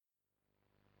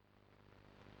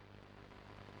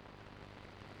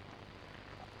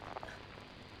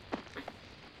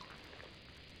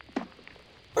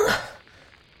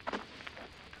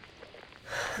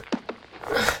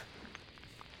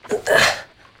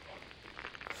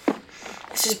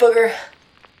Patches Booger.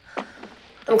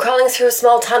 I'm crawling through a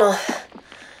small tunnel,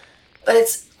 but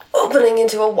it's opening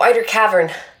into a wider cavern.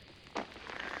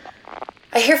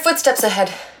 I hear footsteps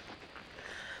ahead.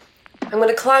 I'm going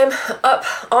to climb up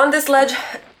on this ledge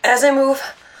as I move,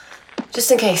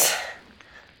 just in case.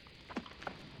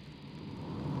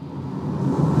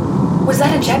 Was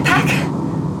that a jetpack?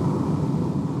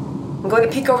 I'm going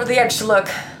to peek over the edge to look.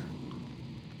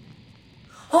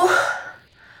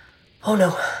 Oh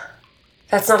no.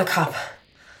 That's not a cop.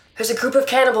 There's a group of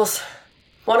cannibals.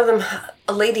 One of them,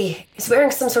 a lady, is wearing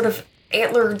some sort of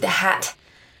antlered hat.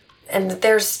 And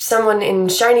there's someone in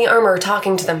shiny armor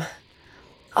talking to them.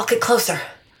 I'll get closer.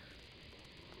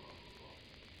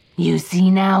 You see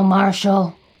now,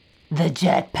 Marshal? The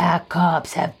jetpack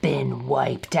cops have been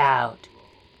wiped out.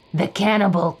 The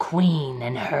cannibal queen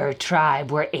and her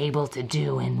tribe were able to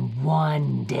do in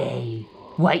one day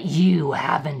what you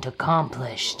haven't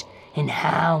accomplished in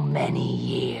how many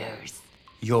years?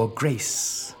 Your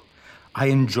Grace, I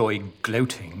enjoy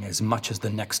gloating as much as the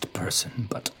next person,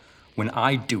 but when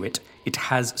I do it, it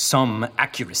has some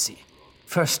accuracy.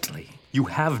 Firstly, you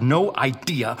have no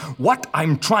idea what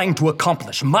I'm trying to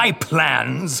accomplish. My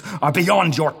plans are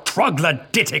beyond your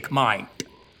troglodytic mind.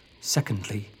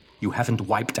 Secondly, you haven't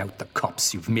wiped out the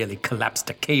cops. You've merely collapsed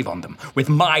a cave on them. With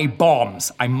my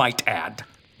bombs, I might add.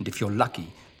 And if you're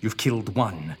lucky, you've killed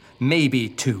one, maybe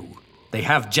two. They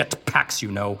have jetpacks,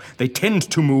 you know. They tend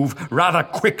to move rather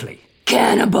quickly.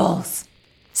 Cannibals!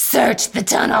 Search the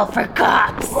tunnel for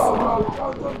cops!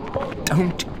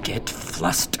 Don't get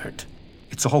flustered.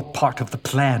 It's all part of the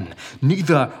plan.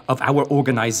 Neither of our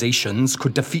organizations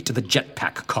could defeat the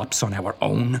jetpack cops on our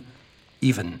own.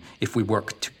 Even if we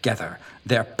work together,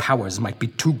 their powers might be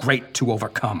too great to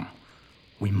overcome.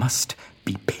 We must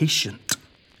be patient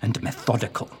and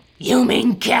methodical. You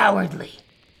mean cowardly?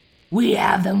 We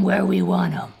have them where we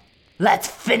want them. Let's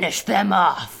finish them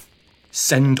off.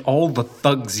 Send all the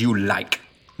thugs you like.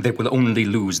 They will only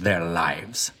lose their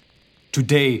lives.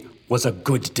 Today was a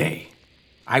good day.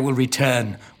 I will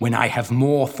return when I have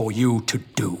more for you to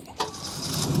do.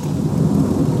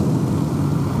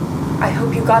 I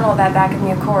hope you got all that back in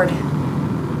the Accord.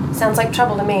 Sounds like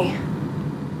trouble to me.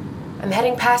 I'm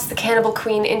heading past the Cannibal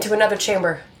Queen into another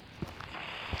chamber.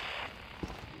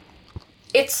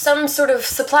 It's some sort of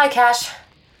supply cache.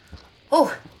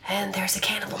 Oh, and there's a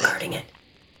cannibal guarding it.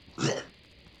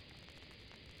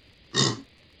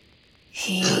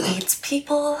 He eats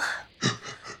people.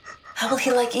 How will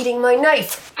he like eating my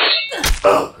knife?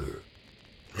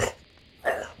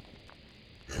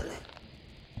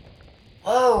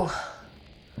 Whoa.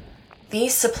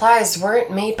 These supplies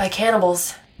weren't made by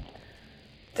cannibals.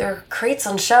 They're crates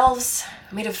on shelves,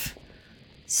 made of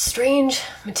strange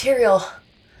material.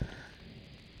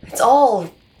 It's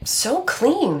all so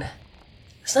clean.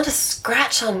 There's not a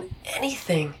scratch on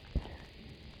anything.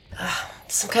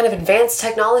 Some kind of advanced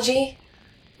technology?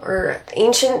 Or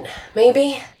ancient,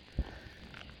 maybe?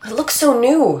 But it looks so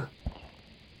new.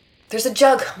 There's a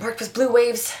jug marked with blue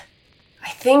waves.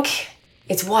 I think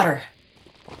it's water.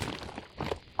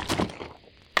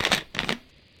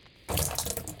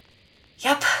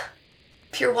 Yep,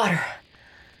 pure water.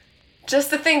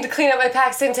 Just the thing to clean up my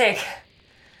pack's intake.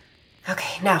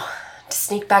 Okay, now, to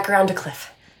sneak back around to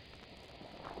Cliff.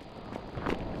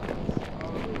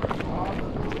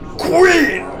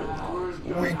 Queen!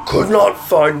 We could not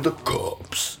find the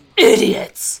cops.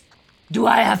 Idiots! Do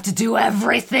I have to do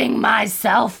everything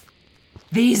myself?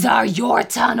 These are your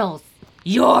tunnels,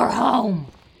 your home.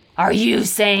 Are you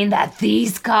saying that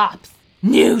these cops,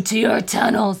 new to your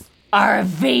tunnels, are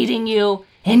evading you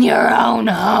in your own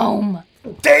home?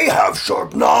 They have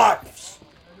sharp knives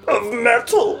of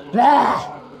metal.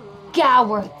 Ah,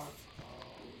 cowards!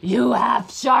 You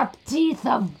have sharp teeth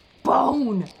of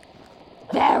bone.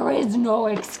 There is no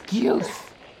excuse.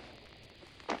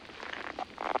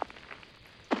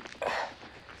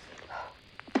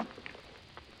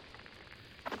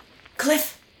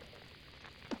 Cliff?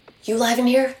 You alive in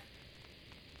here?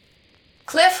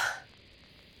 Cliff?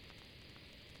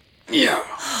 Yeah.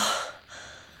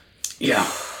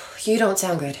 You don't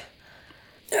sound good.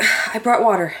 I brought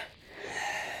water.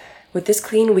 With this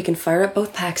clean, we can fire up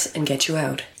both packs and get you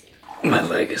out. My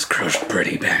leg is crushed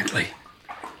pretty badly.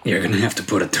 You're gonna have to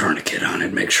put a tourniquet on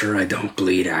it, make sure I don't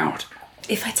bleed out.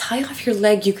 If I tie off your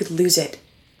leg, you could lose it.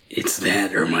 It's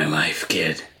that or my life,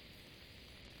 kid.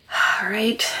 All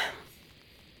right.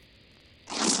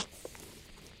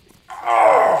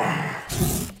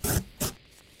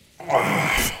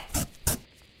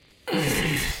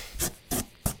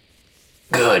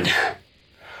 Good.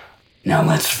 Now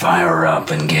let's fire up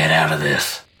and get out of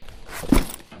this.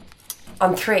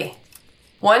 On 3.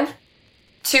 1,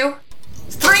 2,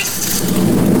 3.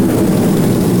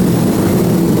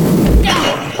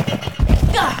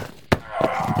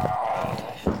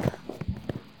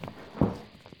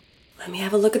 Let me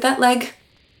have a look at that leg.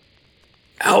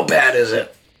 How bad is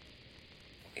it?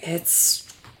 It's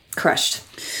crushed.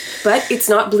 But it's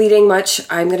not bleeding much.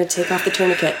 I'm gonna take off the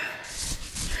tourniquet.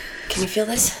 Can you feel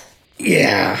this?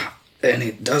 Yeah, and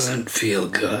it doesn't feel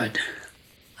good.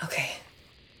 Okay.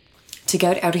 To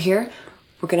get out of here,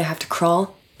 we're gonna have to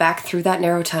crawl back through that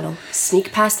narrow tunnel,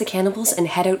 sneak past the cannibals, and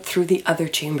head out through the other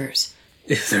chambers.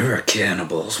 If there are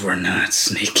cannibals, we're not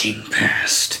sneaking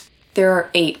past. There are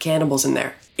 8 cannibals in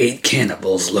there. 8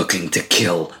 cannibals looking to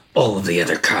kill all of the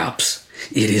other cops.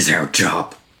 It is our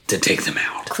job to take them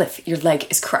out. Cliff, your leg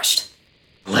is crushed.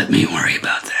 Let me worry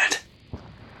about that.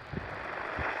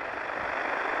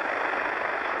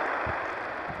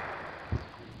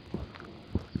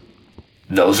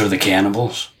 Those are the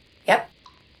cannibals? Yep.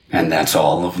 And that's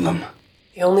all of them?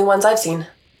 The only ones I've seen.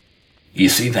 You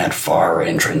see that far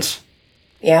entrance?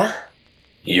 Yeah?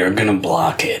 You're gonna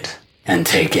block it and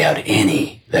take out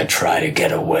any that try to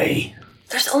get away.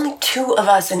 There's only 2 of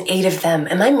us and 8 of them.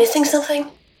 Am I missing something?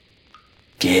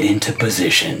 Get into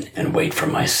position and wait for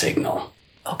my signal.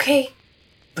 Okay.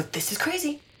 But this is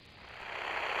crazy.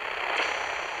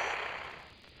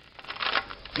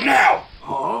 Now!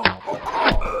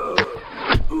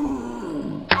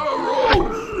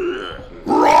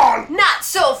 Run! Not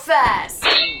so fast!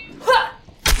 Ha!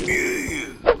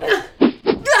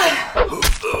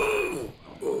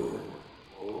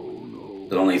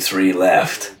 There's only 3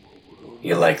 left.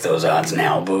 You like those odds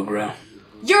now, Boogra?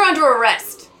 You're under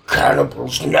arrest!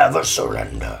 Cannibals never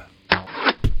surrender.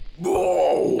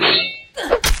 Whoa.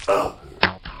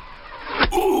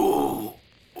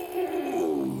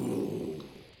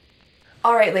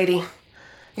 Alright, lady.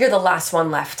 You're the last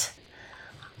one left.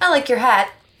 I like your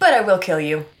hat, but I will kill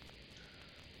you.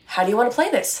 How do you want to play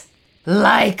this?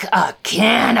 Like a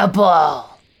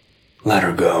cannibal. Let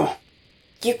her go.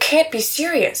 You can't be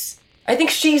serious. I think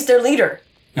she's their leader.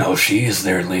 No, she is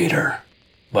their leader.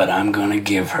 But I'm gonna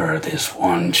give her this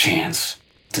one chance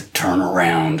to turn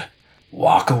around,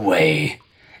 walk away,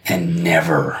 and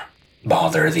never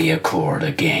bother the Accord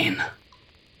again.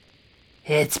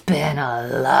 It's been a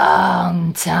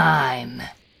long time,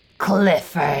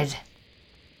 Clifford.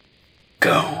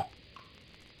 Go.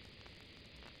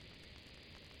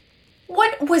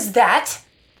 What was that?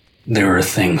 There are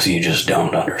things you just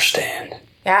don't understand.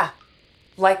 Yeah.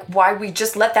 Like why we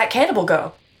just let that cannibal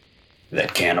go.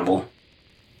 That cannibal?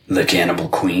 The Cannibal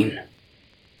Queen?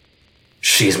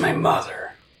 She's my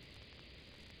mother.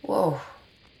 Whoa.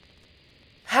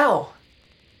 How?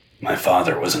 My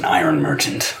father was an iron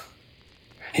merchant.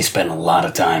 He spent a lot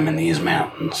of time in these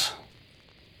mountains.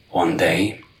 One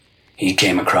day, he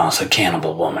came across a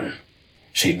cannibal woman.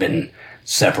 She'd been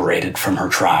separated from her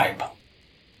tribe.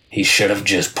 He should have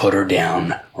just put her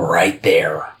down right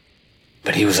there.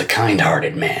 But he was a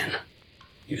kind-hearted man.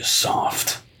 He was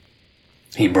soft.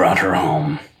 He brought her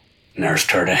home,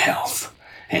 nursed her to health,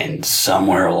 and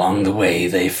somewhere along the way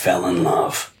they fell in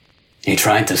love. He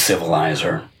tried to civilize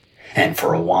her, and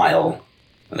for a while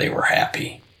they were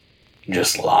happy.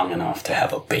 Just long enough to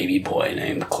have a baby boy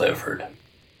named Clifford.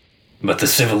 But the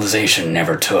civilization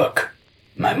never took.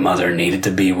 My mother needed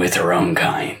to be with her own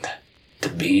kind, to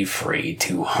be free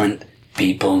to hunt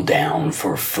people down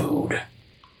for food.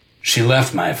 She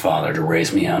left my father to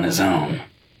raise me on his own.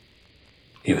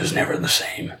 He was never the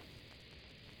same.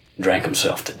 Drank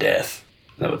himself to death,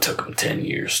 though it took him 10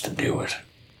 years to do it.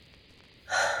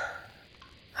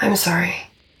 I'm sorry.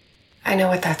 I know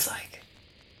what that's like.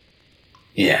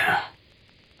 Yeah.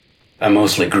 I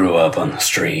mostly grew up on the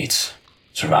streets,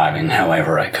 surviving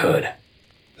however I could.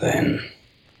 Then,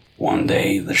 one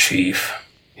day, the chief,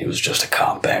 he was just a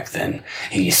cop back then,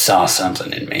 he saw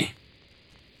something in me.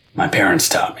 My parents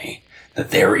taught me that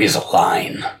there is a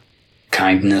line.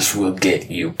 Kindness will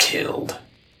get you killed.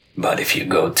 But if you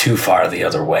go too far the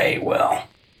other way, well,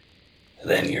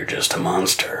 then you're just a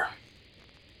monster.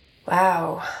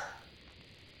 Wow.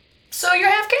 So you're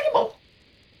half cannibal.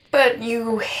 But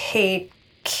you hate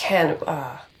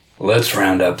Let's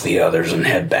round up the others and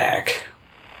head back.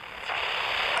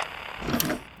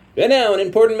 And now, an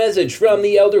important message from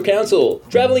the Elder Council.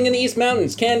 Traveling in the East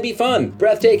Mountains can be fun,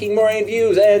 breathtaking moraine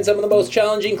views, and some of the most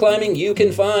challenging climbing you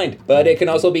can find. But it can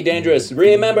also be dangerous.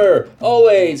 Remember,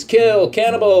 always kill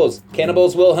cannibals.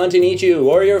 Cannibals will hunt and eat you,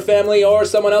 or your family, or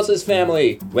someone else's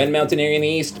family. When mountaineering in the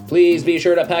East, please be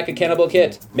sure to pack a cannibal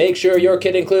kit. Make sure your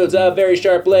kit includes a very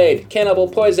sharp blade, cannibal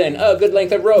poison, a good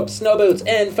length of rope, snow boots,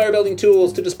 and fire-building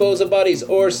tools to dispose of bodies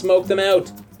or smoke them out.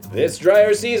 This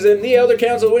drier season, the Elder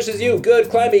Council wishes you good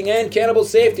climbing and cannibal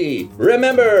safety.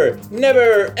 Remember,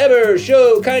 never ever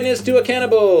show kindness to a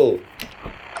cannibal.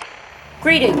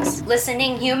 Greetings,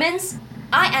 listening humans.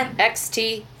 I am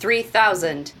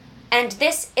XT3000, and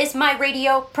this is my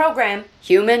radio program,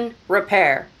 Human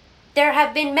Repair. There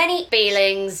have been many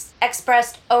feelings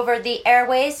expressed over the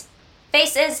airways.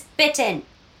 Faces bitten,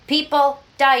 people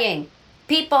dying,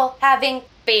 people having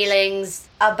feelings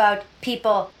about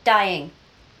people dying.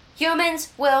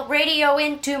 Humans will radio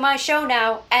into my show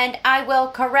now, and I will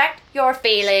correct your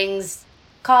feelings.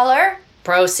 Caller,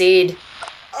 proceed.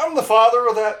 I'm the father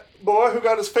of that boy who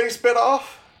got his face bit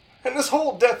off, and this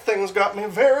whole death thing's got me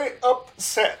very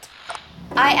upset.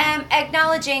 I am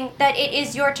acknowledging that it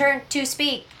is your turn to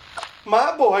speak.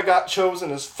 My boy got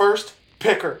chosen as first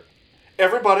picker.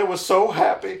 Everybody was so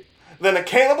happy. Then a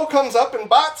cannibal comes up and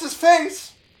bites his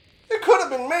face. It could have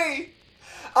been me.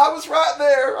 I was right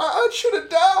there. I should have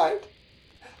died.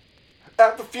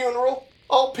 At the funeral,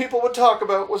 all people would talk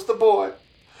about was the boy.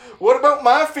 What about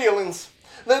my feelings?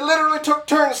 They literally took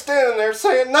turns standing there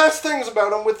saying nice things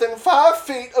about him within 5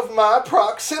 feet of my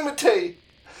proximity.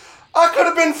 I could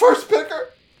have been first picker.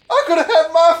 I could have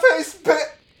had my face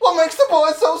bit. What makes the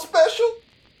boy so special?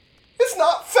 It's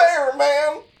not fair,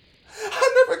 man.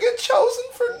 I never get chosen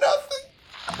for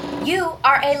nothing. You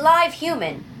are a live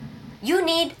human. You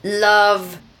need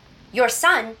love. Your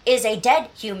son is a dead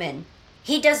human.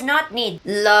 He does not need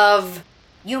love.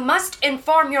 You must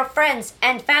inform your friends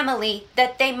and family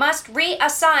that they must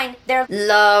reassign their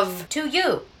love to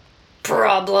you.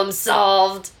 Problem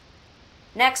solved.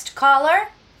 Next caller,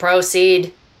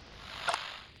 proceed.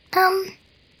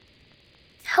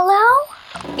 Hello?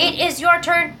 It is your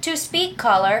turn to speak,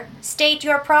 caller. State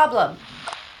your problem.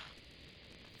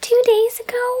 2 days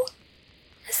ago,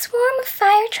 a swarm of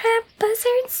fire-trap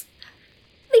buzzards,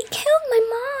 they killed my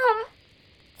mom.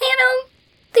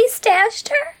 They stashed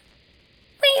her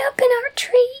way up in our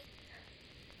tree.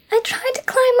 I tried to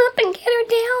climb up and get her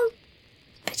down,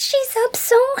 but she's up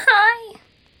so high.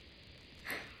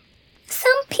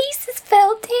 Some pieces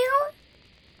fell down,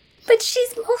 but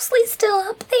she's mostly still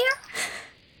up there.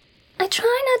 I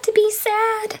try not to be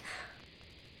sad,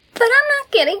 but I'm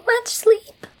not getting much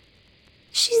sleep.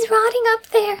 She's rotting up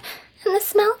there, and the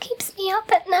smell keeps me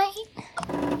up at night.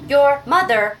 Your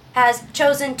mother has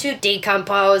chosen to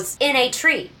decompose in a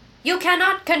tree. You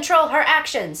cannot control her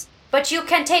actions, but you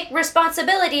can take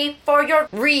responsibility for your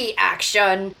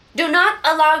reaction. Do not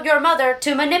allow your mother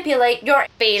to manipulate your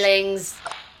feelings.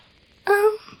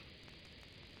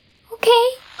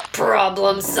 Okay.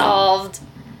 Problem solved.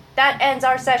 That ends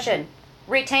our session.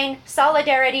 Retain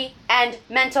solidarity and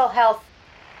mental health.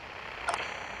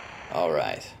 All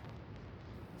right.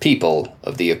 People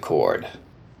of the Accord,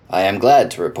 I am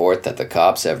glad to report that the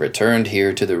cops have returned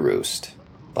here to the roost,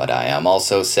 but I am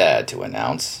also sad to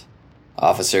announce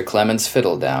Officer Clemens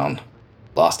Fiddledown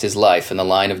lost his life in the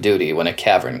line of duty when a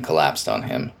cavern collapsed on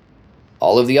him.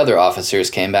 All of the other officers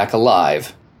came back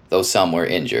alive, though some were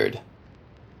injured.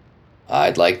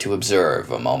 I'd like to observe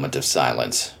a moment of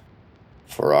silence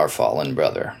for our fallen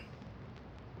brother.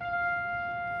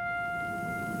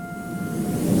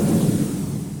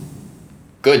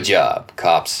 Good job,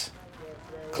 cops.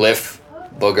 Cliff,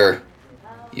 Booger,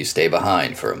 you stay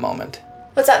behind for a moment.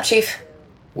 What's up, Chief?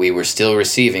 We were still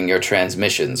receiving your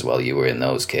transmissions while you were in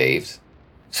those caves.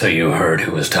 So you heard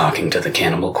who was talking to the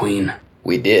Cannibal Queen?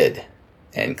 We did.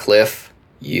 And Cliff,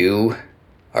 you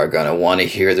are gonna want to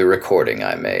hear the recording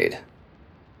I made.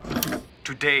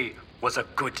 Today was a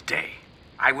good day.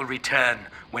 I will return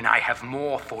when I have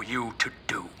more for you to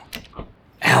do.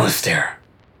 Alistair,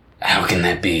 how can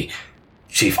that be?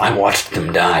 Chief, I watched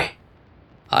them die.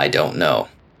 I don't know.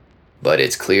 But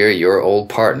it's clear your old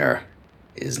partner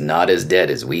is not as dead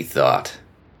as we thought.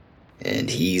 And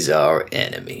he's our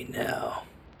enemy now.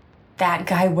 That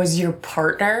guy was your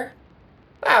partner?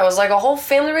 Wow, it was like a whole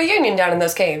family reunion down in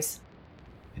those caves.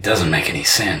 It doesn't make any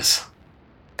sense.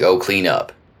 Go clean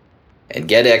up. And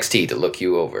get XT to look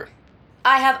you over.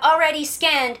 I have already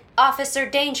scanned Officer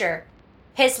Danger.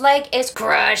 His leg is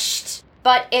crushed,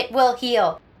 but it will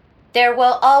heal. There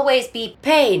will always be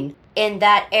pain in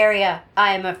that area,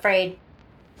 I am afraid.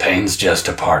 Pain's just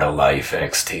a part of life,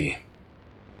 XT.